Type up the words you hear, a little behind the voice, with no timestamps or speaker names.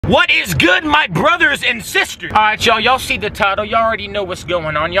What is good, my brothers and sisters? Alright, y'all see the title. Y'all already know what's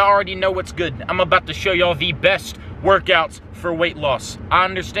going on. Y'all already know what's good. I'm about to show y'all the best workouts for weight loss. I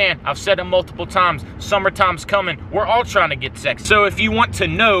understand. I've said it multiple times. Summertime's coming. We're all trying to get sexy. So if you want to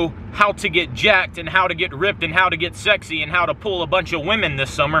know how to get jacked and how to get ripped and how to get sexy and how to pull a bunch of women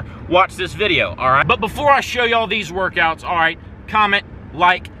this summer, watch this video, alright? But before I show y'all these workouts, alright, comment,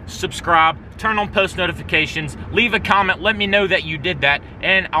 like, subscribe, turn on post notifications, leave a comment, let me know that you did that,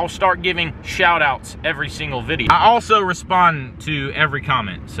 and I'll start giving shout outs every single video. I also respond to every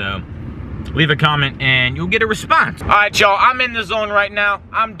comment, so leave a comment and you'll get a response. All right, y'all, I'm in the zone right now.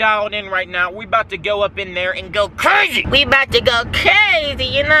 I'm dialed in right now. We about to go up in there and go crazy. We about to go crazy,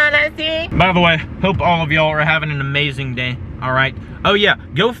 you know what I'm saying? By the way, hope all of y'all are having an amazing day, all right? Oh yeah,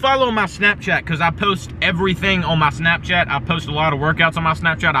 go follow my Snapchat because I post everything on my Snapchat. I post a lot of workouts on my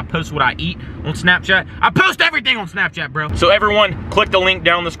Snapchat. I post what I eat on Snapchat. I post everything on Snapchat, bro. So everyone, click the link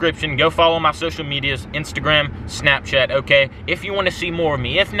down in the description. Go follow my social medias, Instagram, Snapchat, okay? If you want to see more of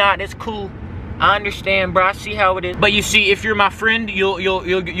me. If not, it's cool. I understand, bro. I see how it is. But you see, if you're my friend, you'll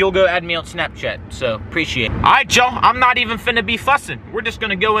go add me on Snapchat. So appreciate it. All right, y'all. I'm not even finna be fussing. We're just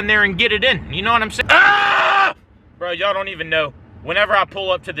gonna go in there and get it in. You know what I'm saying? Ah! Bro, y'all don't even know. Whenever I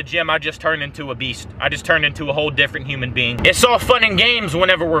pull up to the gym, I just turn into a beast. I just turn into a whole different human being. It's all fun and games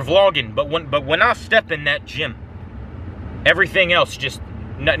whenever we're vlogging, but when I step in that gym, everything else just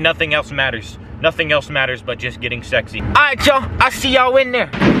nothing else matters. Nothing else matters but just getting sexy. All right, y'all. I see y'all in there.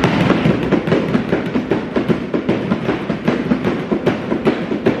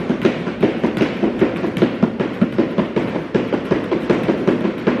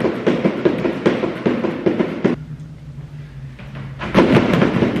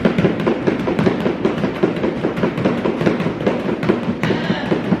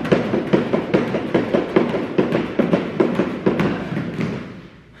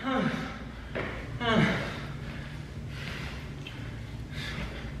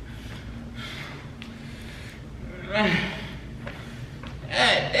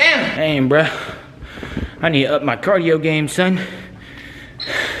 Damn, bruh. I need to up my cardio game, son.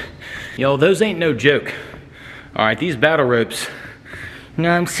 Yo, those ain't no joke. Alright, these battle ropes. You know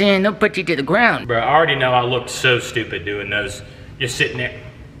what I'm saying? They'll put you to the ground. Bro, I already know I looked so stupid doing those. Just sitting there.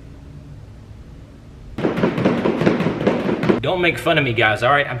 Don't make fun of me, guys,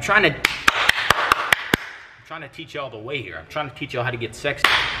 alright? I'm trying to teach y'all the way here. I'm trying to teach y'all how to get sexy.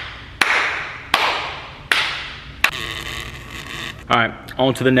 All right,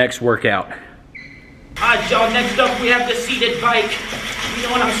 on to the next workout. All right, y'all, next up we have the seated bike. You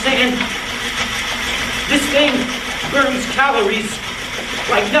know what I'm saying? This thing burns calories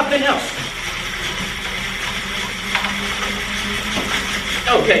like nothing else.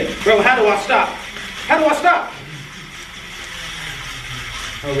 Okay, bro, how do I stop? How do I stop?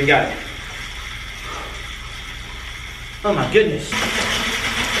 Oh, we got it. Oh my goodness.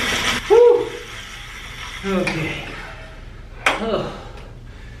 Whew. Okay.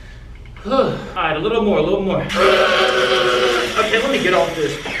 Alright, a little more. Okay, let me get off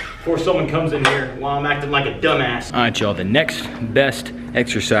this before someone comes in here while I'm acting like a dumbass. Alright, y'all, the next best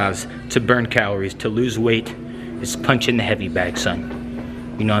exercise to burn calories, to lose weight, is punching the heavy bag,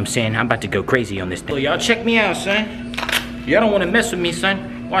 son. You know what I'm saying? I'm about to go crazy on this thing. Y'all check me out, son. Y'all don't want to mess with me,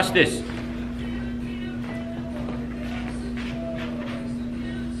 son. Watch this.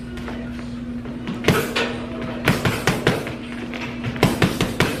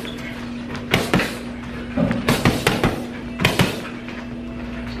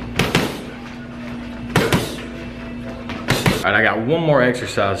 All right, I got one more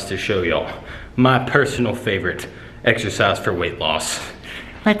exercise to show y'all. My personal favorite exercise for weight loss.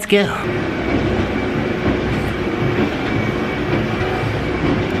 Let's go.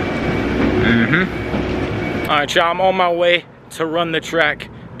 All right, y'all, I'm on my way to run the track,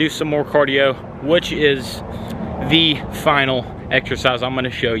 do some more cardio, which is the final exercise I'm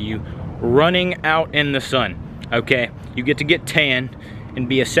gonna show you. Running out in the sun, okay? You get to get tan and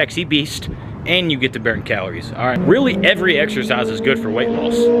be a sexy beast, and you get to burn calories, all right? Really, every exercise is good for weight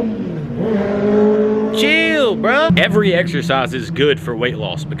loss. Chill, bro. Every exercise is good for weight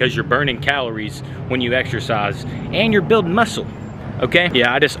loss because you're burning calories when you exercise and you're building muscle, okay?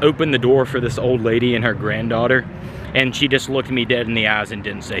 Yeah, I just opened the door for this old lady and her granddaughter, and she just looked me dead in the eyes and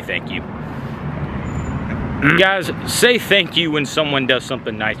didn't say thank you. Guys, say thank you when someone does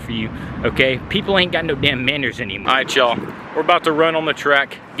something nice for you, okay? People ain't got no damn manners anymore. All right, y'all, we're about to run on the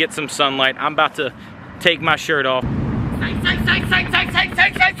track, get some sunlight. I'm about to take my shirt off. All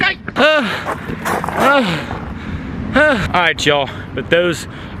right, y'all, but those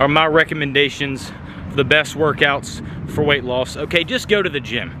are my recommendations the best workouts for weight loss. Okay, just go to the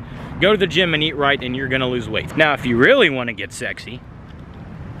gym. Go to the gym and eat right and you're gonna lose weight. Now, if you really wanna get sexy,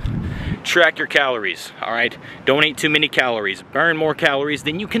 track your calories, all right? Don't eat too many calories. Burn more calories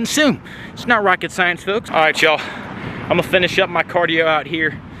than you consume. It's not rocket science, folks. All right, y'all. I'm gonna finish up my cardio out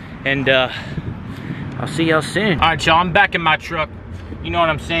here and I'll see y'all soon. All right, y'all, I'm back in my truck. You know what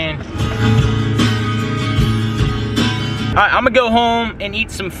I'm saying? All right, I'm gonna go home and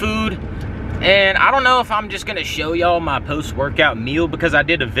eat some food. And I don't know if I'm just gonna show y'all my post-workout meal because I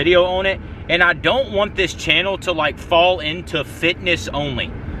did a video on it. And I don't want this channel to like fall into fitness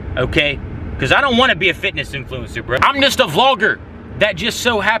only, okay? Because I don't wanna be a fitness influencer, bro. I'm just a vlogger that just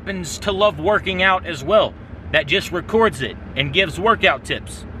so happens to love working out as well. That just records it and gives workout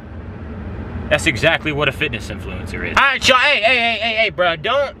tips. That's exactly what a fitness influencer is. All right, y'all, hey, bro,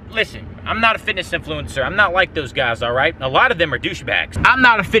 don't, listen, I'm not a fitness influencer. I'm not like those guys, all right? A lot of them are douchebags. I'm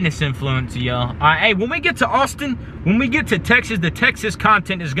not a fitness influencer, y'all. All right, hey, when we get to Austin, when we get to Texas, the Texas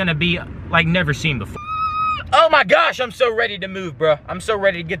content is gonna be like never seen before. Oh my gosh, I'm so ready to move, bro. I'm so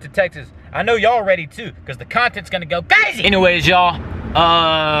ready to get to Texas. I know y'all ready too, because the content's gonna go crazy. Anyways, y'all,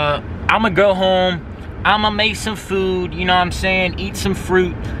 I'm gonna go home. I'm gonna make some food, you know what I'm saying? Eat some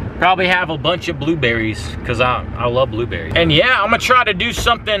fruit. Probably have a bunch of blueberries, because I love blueberries. And yeah, I'm gonna try to do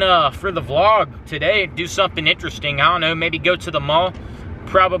something for the vlog today. Do something interesting. I don't know, maybe go to the mall.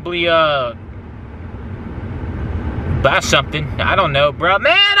 Probably buy something. I don't know, bro.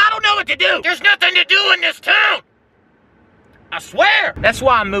 Man, I don't know what to do. There's nothing to do in this town. I swear. That's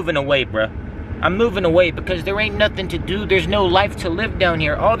why I'm moving away, bro. I'm moving away because there ain't nothing to do. There's no life to live down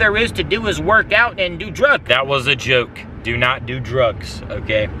here. All there is to do is work out and do drugs. That was a joke. Do not do drugs,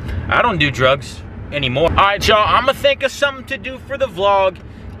 okay? I don't do drugs anymore. All right, y'all, I'm gonna think of something to do for the vlog.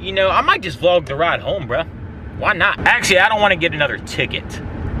 You know, I might just vlog the ride home, bro. Why not? Actually, I don't want to get another ticket.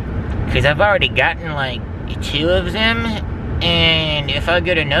 Because I've already gotten like 2 of them. And if I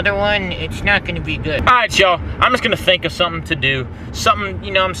get another one, it's not gonna be good. All right, y'all, I'm just gonna think of something to do. Something,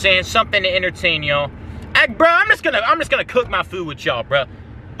 you know what I'm saying? Something to entertain y'all. Bro, I'm just gonna cook my food with y'all, bro.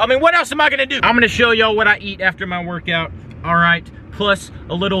 I mean, what else am I gonna do? I'm gonna show y'all what I eat after my workout, all right? Plus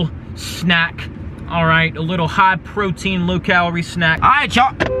a little snack, all right? A little high protein, low calorie snack. All right,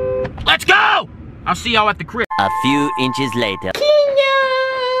 y'all, let's go! I'll see y'all at the crib. A few inches later.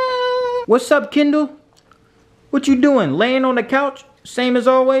 Kendall! What's up, Kendall? What you doing, laying on the couch, same as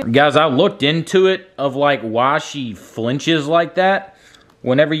always? Guys, I looked into it of like why she flinches like that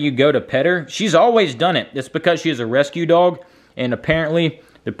whenever you go to pet her. She's always done it. It's because she is a rescue dog, and apparently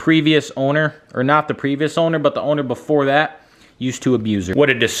the previous owner, or not the previous owner, but the owner before that, used to abuse her. What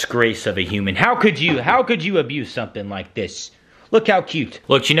a disgrace of a human. How could you abuse something like this? Look how cute.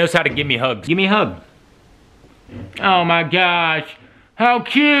 Look, she knows how to give me hugs. Give me a hug. Oh my gosh, how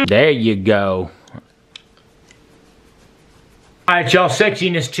cute. There you go. All right, y'all,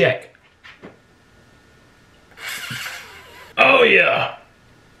 sexiness check. Oh, yeah.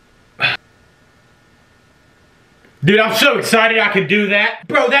 Dude, I'm so excited I could do that.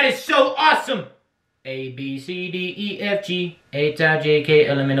 Bro, that is so awesome. A, B, C, D, E, F, G, H, I, J, K,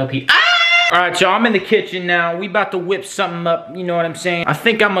 L, M, N, O, P. Ah! All right, y'all, I'm in the kitchen now. We about to whip something up, you know what I'm saying? I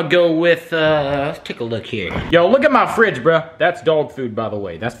think I'm gonna go with, let's take a look here. Yo, look at my fridge, bro. That's dog food, by the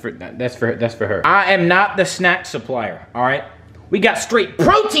way. That's for her. I am not the snack supplier, all right? We got straight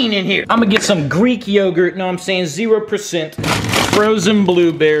protein in here. I'm gonna get some Greek yogurt, you know what I'm saying? 0%, frozen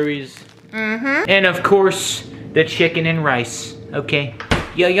blueberries, and of course, the chicken and rice, okay?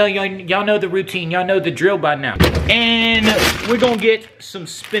 Y'all know the routine, y'all know the drill by now. And we're gonna get some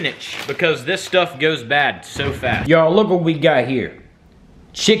spinach because this stuff goes bad so fast. Y'all, look what we got here.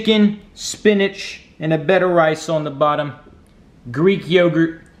 Chicken, spinach, and a bed of rice on the bottom. Greek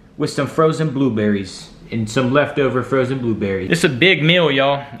yogurt with some frozen blueberries. And some leftover frozen blueberries. This is a big meal,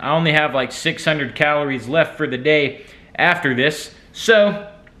 y'all. I only have like 600 calories left for the day after this. So,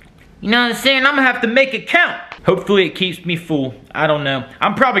 you know what I'm saying? I'm gonna have to make it count. Hopefully it keeps me full. I don't know.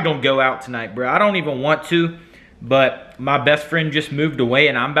 I'm probably gonna go out tonight, bro. I don't even want to, but my best friend just moved away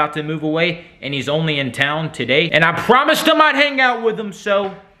and I'm about to move away and he's only in town today. And I promised him I'd hang out with him,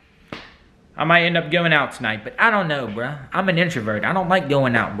 so I might end up going out tonight, but I don't know, bro. I'm an introvert. I don't like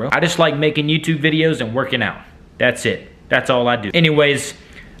going out, bro. I just like making YouTube videos and working out. That's it. That's all I do. Anyways,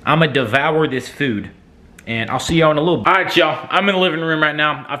 I'm gonna devour this food, and I'll see y'all in a little bit. All right, y'all. I'm in the living room right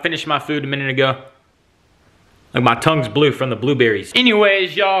now. I finished my food a minute ago. Like my tongue's blue from the blueberries.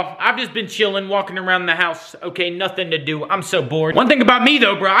 Anyways, y'all, I've just been chilling, walking around the house. Okay, nothing to do. I'm so bored. One thing about me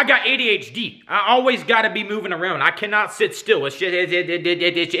though, bro, I got ADHD. I always gotta be moving around. I cannot sit still. It's just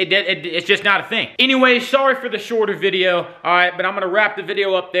not a thing. Anyways, sorry for the shorter video. All right, but I'm gonna wrap the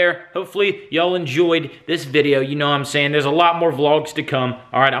video up there. Hopefully y'all enjoyed this video. You know what I'm saying? There's a lot more vlogs to come.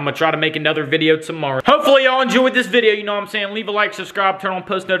 All right, I'm gonna try to make another video tomorrow. Hopefully y'all enjoyed this video. You know what I'm saying? Leave a like, subscribe, turn on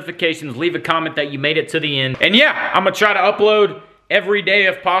post notifications, leave a comment that you made it to the end. And yeah, I'm gonna try to upload every day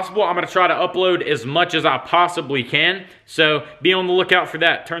if possible. I'm gonna try to upload as much as I possibly can. So be on the lookout for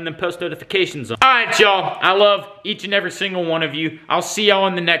that. Turn them post notifications on. All right, y'all. I love each and every single one of you. I'll see y'all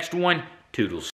in the next one. Toodles.